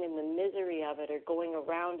still living in the misery of it or going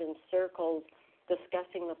around in circles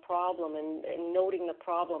discussing the problem and noting the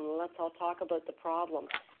problem, and let's all talk about the problem.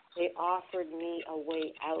 They offered me a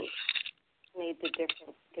way out. It made the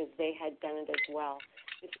difference because they had done it as well.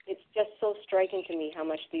 It's just so striking to me how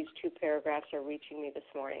much these two paragraphs are reaching me this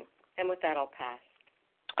morning. And with that, I'll pass.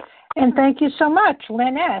 And thank you so much,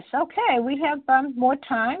 Lynn S. Okay, we have more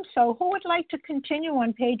time. So who would like to continue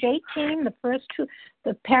on page 18, the first two,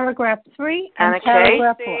 the paragraph 3 and Anna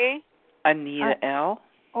paragraph K. 4? Anita L.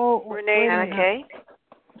 Oh, Renee, Anna K.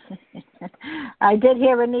 I did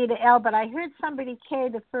hear Anita L, but I heard somebody K,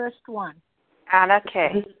 the first one. Anna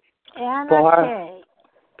K. Anna K.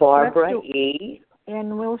 Barbara E.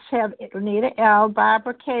 And we'll have Anita L,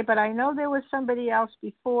 Barbara K, but I know there was somebody else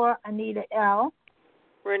before Anita L.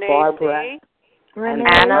 Renee Barbara, C. Renee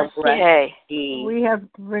Anna K. E. We have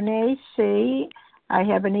Renee C. I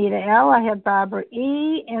have Anita L. I have Barbara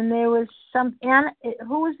E. And there was some Anna.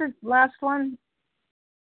 Who was the last one?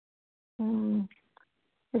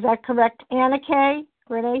 Is that correct? Anna K.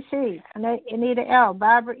 Renee C. Anita L.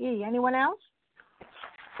 Barbara E. Anyone else?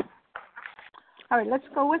 All right, let's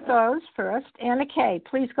go with those first. Anna K.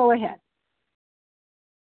 Please go ahead.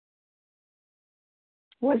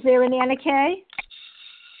 Was there an Anna K?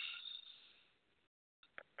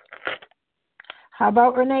 How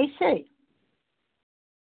about Renee C?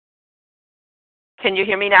 Can you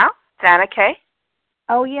hear me now? It's Anna K.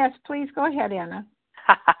 Oh, yes. Please go ahead, Anna.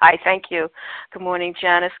 Hi, thank you. Good morning,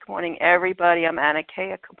 Janice. Good morning, everybody. I'm Anna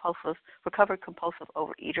K., a recovered compulsive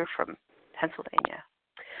overeater from Pennsylvania.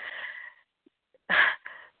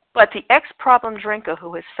 But the ex-problem drinker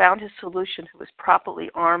who has found his solution, who is properly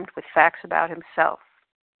armed with facts about himself,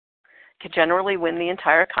 can generally win the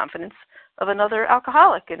entire confidence of another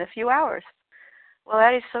alcoholic in a few hours. Well,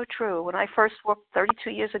 that is so true. When I first walked 32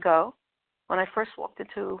 years ago, when I first walked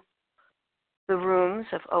into the rooms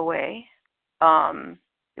of OA,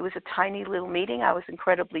 it was a tiny little meeting. I was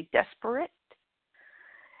incredibly desperate.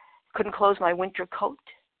 Couldn't close my winter coat.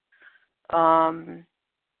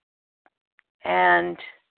 And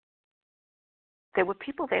there were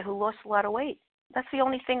people there who lost a lot of weight. That's the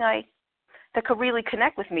only thing that could really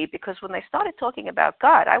connect with me, because when they started talking about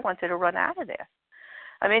God, I wanted to run out of there.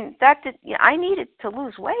 I mean, I needed to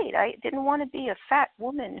lose weight. I didn't want to be a fat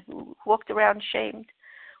woman who walked around shamed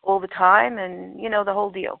all the time and, the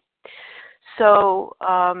whole deal. So,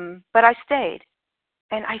 but I stayed.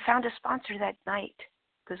 And I found a sponsor that night,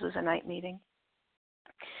 because it was a night meeting.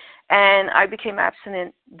 And I became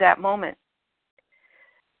abstinent that moment.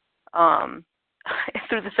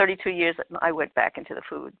 Through the 32 years, I went back into the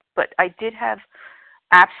food. But I did have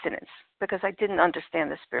abstinence because I didn't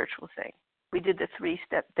understand the spiritual thing. We did the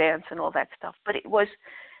 3-step dance and all that stuff. But it was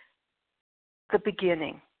the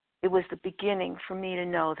beginning. It was the beginning for me to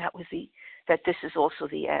know that this is also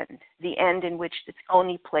the end in which it's the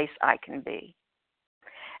only place I can be.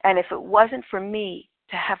 And if it wasn't for me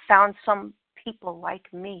to have found some people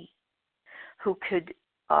like me who could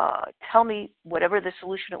tell me whatever the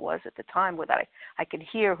solution it was at the time, whether I could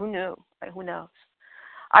hear, who knew, right? Who knows?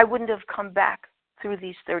 I wouldn't have come back through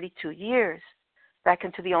these 32 years back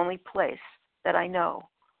into the only place that I know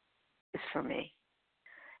is for me.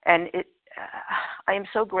 And I am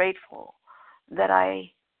so grateful that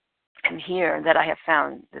I am here, that I have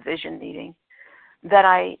found the vision meeting, that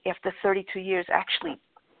I, after 32 years, actually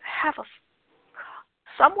have a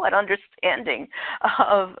somewhat understanding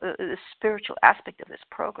of the spiritual aspect of this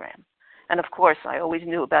program. And of course, I always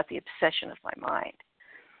knew about the obsession of my mind.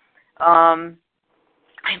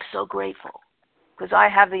 I'm so grateful because I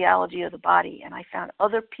have the allergy of the body, and I found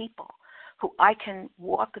other people who I can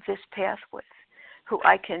walk this path with, who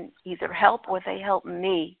I can either help or they help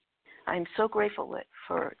me. I'm so grateful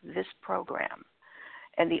for this program.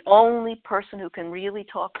 And the only person who can really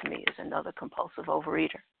talk to me is another compulsive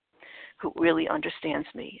overeater who really understands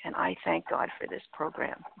me. And I thank God for this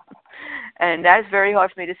program. And that is very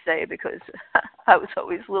hard for me to say because I was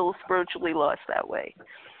always a little spiritually lost that way.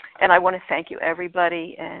 And I want to thank you,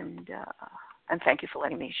 everybody, and thank you for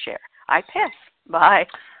letting me share. I pass. Bye.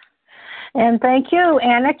 And thank you,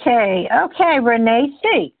 Anna K. Okay, Renee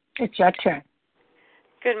C., it's your turn.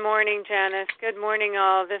 Good morning, Janice. Good morning,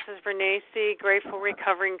 all. This is Renee C., grateful,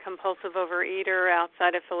 recovering compulsive overeater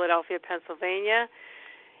outside of Philadelphia, Pennsylvania.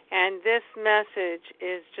 And this message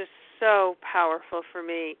is just so powerful for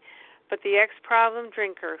me. But the ex-problem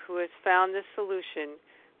drinker who has found the solution,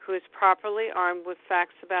 who is properly armed with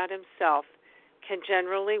facts about himself, can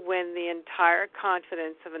generally win the entire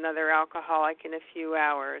confidence of another alcoholic in a few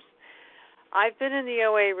hours. I've been in the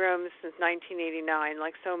OA room since 1989,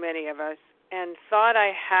 like so many of us, and thought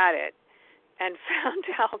I had it, and found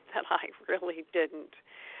out that I really didn't.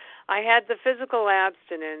 I had the physical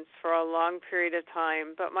abstinence for a long period of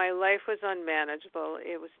time, but my life was unmanageable.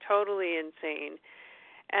 It was totally insane.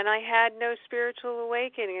 And I had no spiritual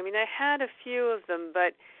awakening. I mean, I had a few of them,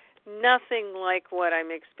 but nothing like what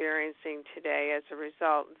I'm experiencing today as a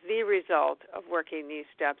result, the result of working these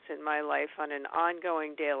steps in my life on an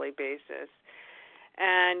ongoing daily basis.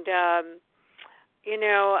 And,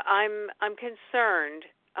 I'm concerned.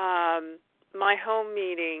 My home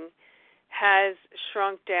meeting has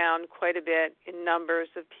shrunk down quite a bit in numbers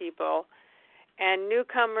of people, and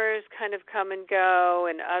newcomers kind of come and go,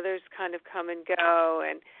 and others kind of come and go,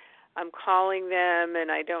 and I'm calling them,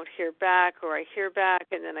 and I don't hear back, or I hear back,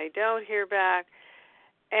 and then I don't hear back.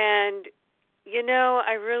 And,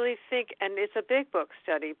 I really think, and it's a big book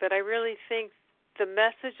study, but I really think the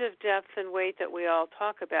message of depth and weight that we all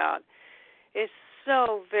talk about is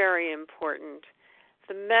so very important.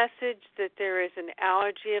 The message that there is an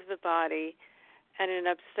allergy of the body and an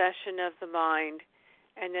obsession of the mind,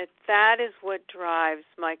 and that is what drives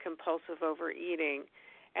my compulsive overeating.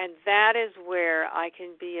 And that is where I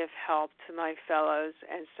can be of help to my fellows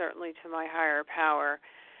and certainly to my higher power.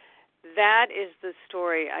 That is the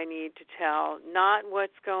story I need to tell, not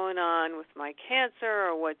what's going on with my cancer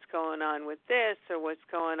or what's going on with this or what's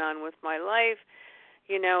going on with my life,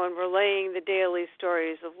 and relaying the daily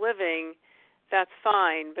stories of living. That's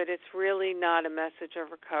fine, but it's really not a message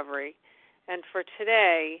of recovery. And for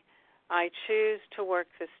today, I choose to work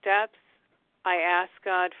the steps. I ask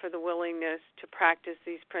God for the willingness to practice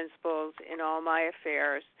these principles in all my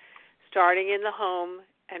affairs, starting in the home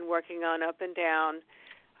and working on up and down.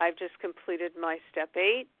 I've just completed my step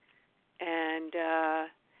 8, and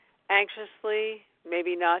anxiously,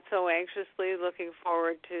 maybe not so anxiously, looking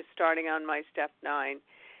forward to starting on my step 9.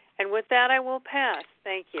 And with that, I will pass.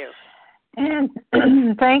 Thank you. And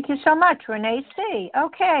thank you so much, Renee C.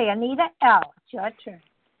 Okay, Anita L., it's your turn.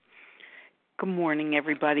 Good morning,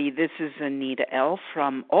 everybody. This is Anita L.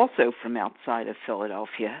 also from outside of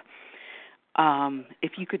Philadelphia.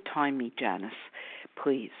 If you could time me, Janice,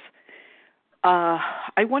 please. I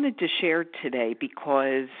wanted to share today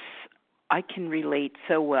because I can relate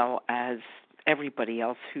so well, as everybody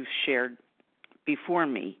else who shared before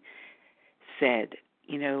me said.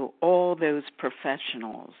 All those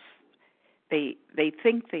professionals, they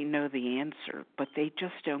think they know the answer, but they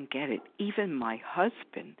just don't get it. Even my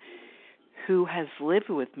husband, who has lived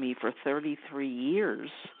with me for 33 years,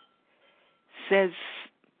 says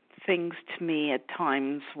things to me at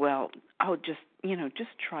times, well, I'll just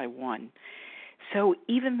try one. So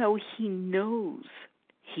even though he knows,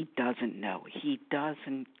 he doesn't know. He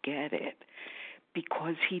doesn't get it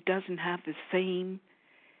because he doesn't have the same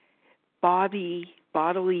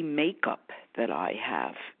bodily makeup that I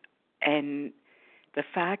have. And the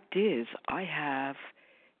fact is, I have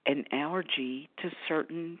an allergy to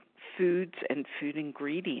certain foods and food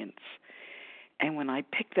ingredients. And when I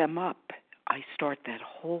pick them up, I start that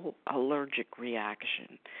whole allergic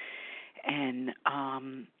reaction. And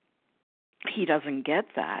he doesn't get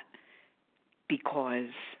that because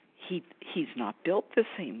he's not built the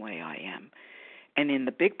same way I am. And in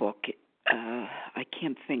the big book, I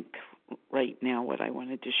can't think right now what I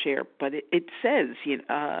wanted to share, but it says,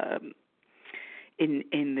 in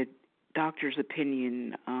the doctor's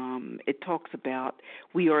opinion, it talks about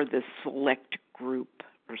we are the select group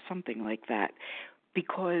or something like that,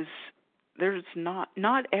 because there's not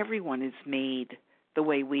everyone is made the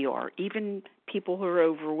way we are. Even people who are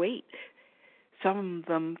overweight, some of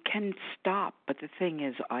them can stop, but the thing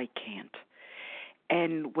is, I can't.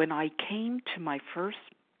 And when I came to my first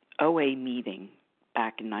OA meeting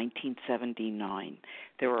back in 1979,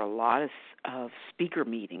 there were a lot of speaker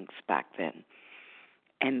meetings back then.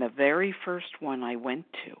 And the very first one I went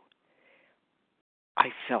to, I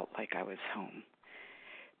felt like I was home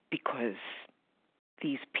because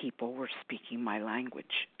these people were speaking my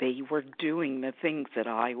language. They were doing the things that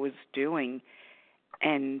I was doing,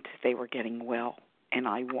 and they were getting well, and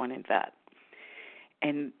I wanted that.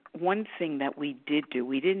 And one thing that we did do,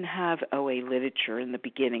 we didn't have OA literature in the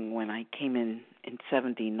beginning when I came in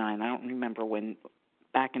 79. I don't remember when,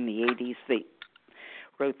 back in the 80s, they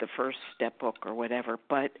wrote the first step book or whatever.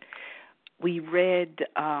 But we read,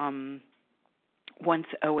 once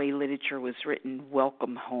OA literature was written,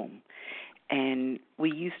 Welcome Home. And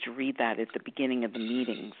we used to read that at the beginning of the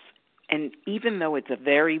meetings. And even though it's a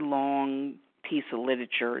very long piece of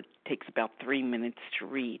literature, it takes about 3 minutes to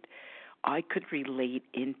read, I could relate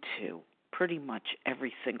into pretty much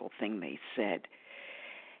every single thing they said.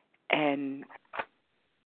 And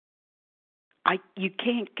you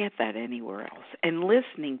can't get that anywhere else. And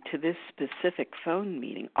listening to this specific phone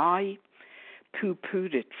meeting, I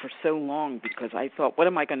poo-pooed it for so long because I thought, what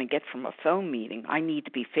am I going to get from a phone meeting? I need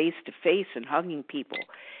to be face-to-face and hugging people.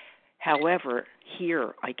 However,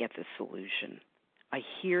 here I get the solution. I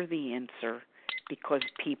hear the answer because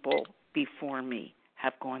people before me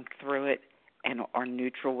have gone through it and are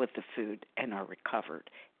neutral with the food and are recovered.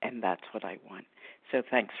 And that's what I want. So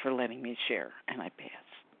thanks for letting me share, and I pass.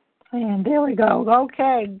 And there we go.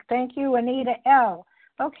 Okay. Thank you, Anita L.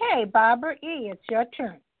 Okay, Barbara E., it's your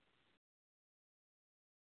turn.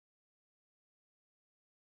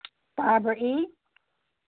 Barbara E.?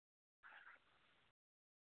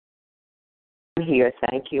 I'm here.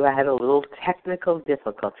 Thank you. I had a little technical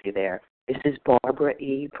difficulty there. This is Barbara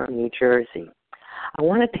E. from New Jersey. I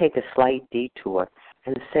want to take a slight detour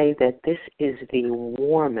and say that this is the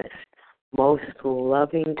warmest, most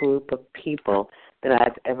loving group of people that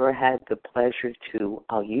I've ever had the pleasure to,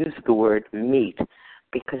 I'll use the word meet,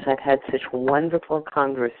 because I've had such wonderful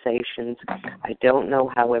conversations. I don't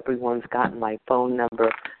know how everyone's gotten my phone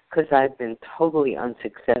number because I've been totally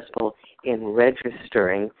unsuccessful in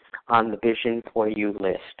registering on the Vision for You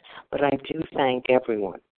list. But I do thank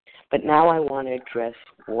everyone. But now I want to address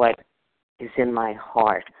what is in my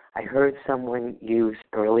heart. I heard someone use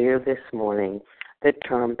earlier this morning the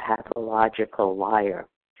term pathological liar.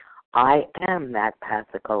 I am that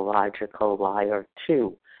pathological liar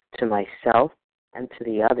too, to myself and to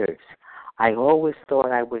the others. I always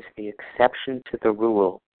thought I was the exception to the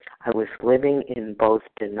rule. I was living in both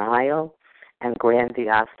denial and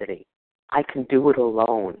grandiosity. I can do it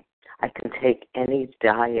alone. I can take any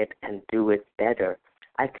diet and do it better.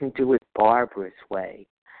 I can do it Barbara's way.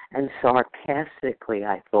 And sarcastically,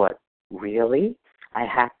 I thought, really? I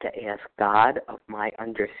have to ask God of my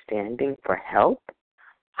understanding for help?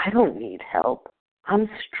 I don't need help. I'm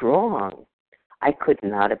strong. I could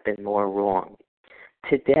not have been more wrong.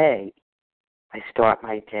 Today, I start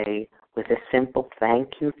my day with a simple thank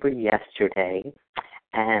you for yesterday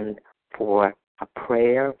and for a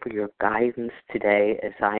prayer for your guidance today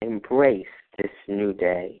as I embrace this new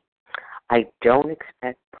day. I don't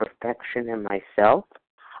expect perfection in myself.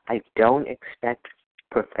 I don't expect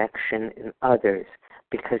perfection in others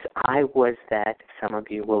because I was that, some of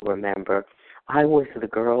you will remember, I was the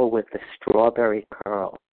girl with the strawberry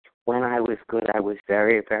curl. When I was good, I was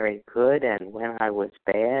very, very good, and when I was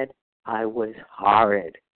bad, I was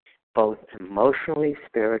horrid, both emotionally,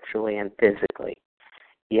 spiritually, and physically.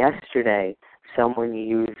 Yesterday, someone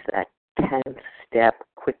used that 10th step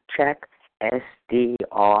quick check,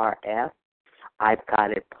 SDRF. I've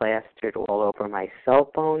got it plastered all over my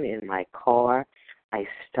cell phone, in my car. I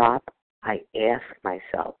stop. I ask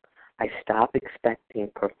myself. I stop expecting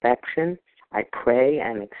perfection. I pray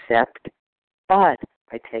and accept, but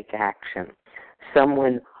I take action.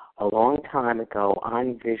 Someone a long time ago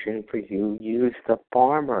on Vision for You used the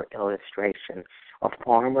farmer illustration. A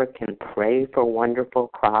farmer can pray for wonderful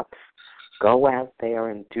crops, go out there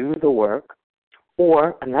and do the work,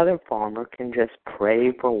 or another farmer can just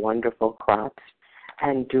pray for wonderful crops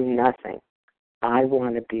and do nothing. I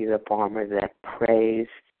want to be the farmer that prays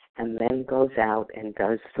and then goes out and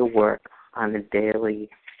does the work on a daily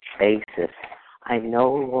basis. I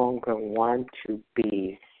no longer want to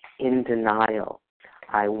be in denial.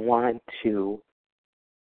 I want to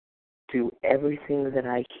do everything that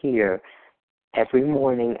I hear every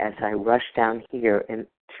morning as I rush down here and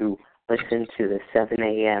to listen to the 7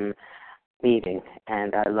 a.m. meeting.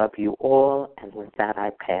 And I love you all, and with that I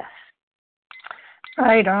pass.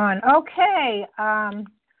 Right on. Okay.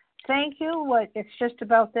 Thank you. It's just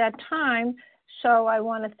about that time. So I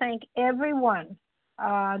want to thank everyone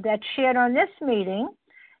that shared on this meeting.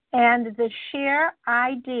 And the share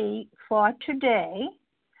ID for today,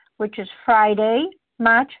 which is Friday,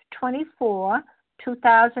 March 24,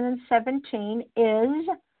 2017, is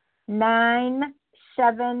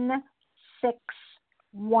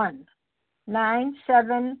 9761.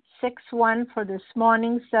 9761 for this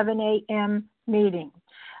morning 7 a.m. meeting.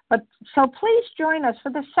 But so please join us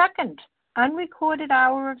for the second unrecorded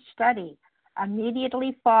hour of study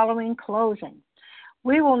immediately following closing.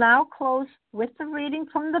 We will now close with the reading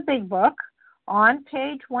from the Big Book on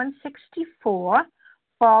page 164,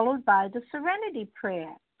 followed by the Serenity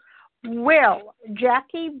Prayer. Will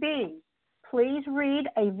Jackie B. please read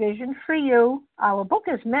A Vision for You? Our book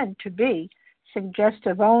is meant to be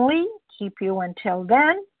suggestive only. Keep you until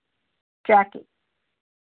then. Jackie.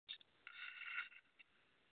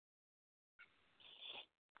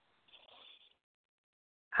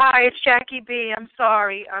 Hi, it's Jackie B. I'm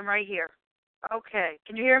sorry. I'm right here. Okay.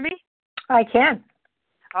 Can you hear me? I can.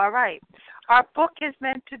 All right. Our book is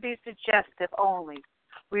meant to be suggestive only.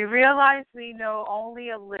 We realize we know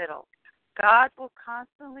only a little. God will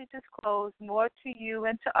constantly disclose more to you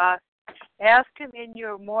and to us. Ask Him in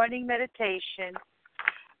your morning meditation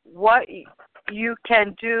what you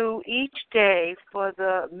can do each day for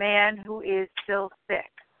the man who is still sick.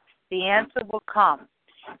 The answer will come.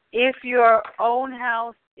 If your own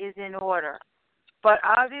house is in order, but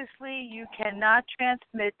obviously you cannot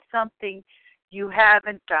transmit something you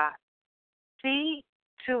haven't got. See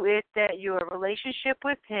to it that your relationship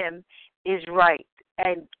with Him is right,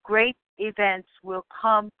 and great events will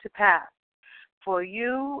come to pass for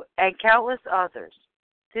you and countless others.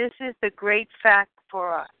 This is the great fact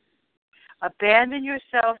for us. Abandon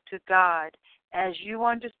yourself to God as you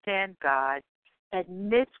understand God.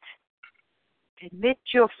 Admit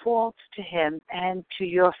your faults to Him and to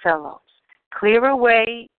your fellows. Clear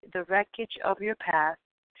away the wreckage of your past.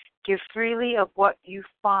 Give freely of what you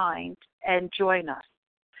find and join us.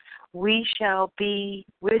 We shall be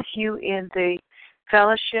with you in the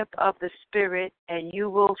fellowship of the Spirit, and you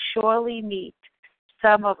will surely meet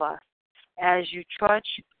some of us as you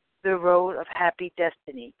trudge the road of happy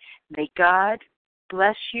destiny. May God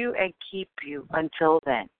bless you and keep you until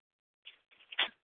then.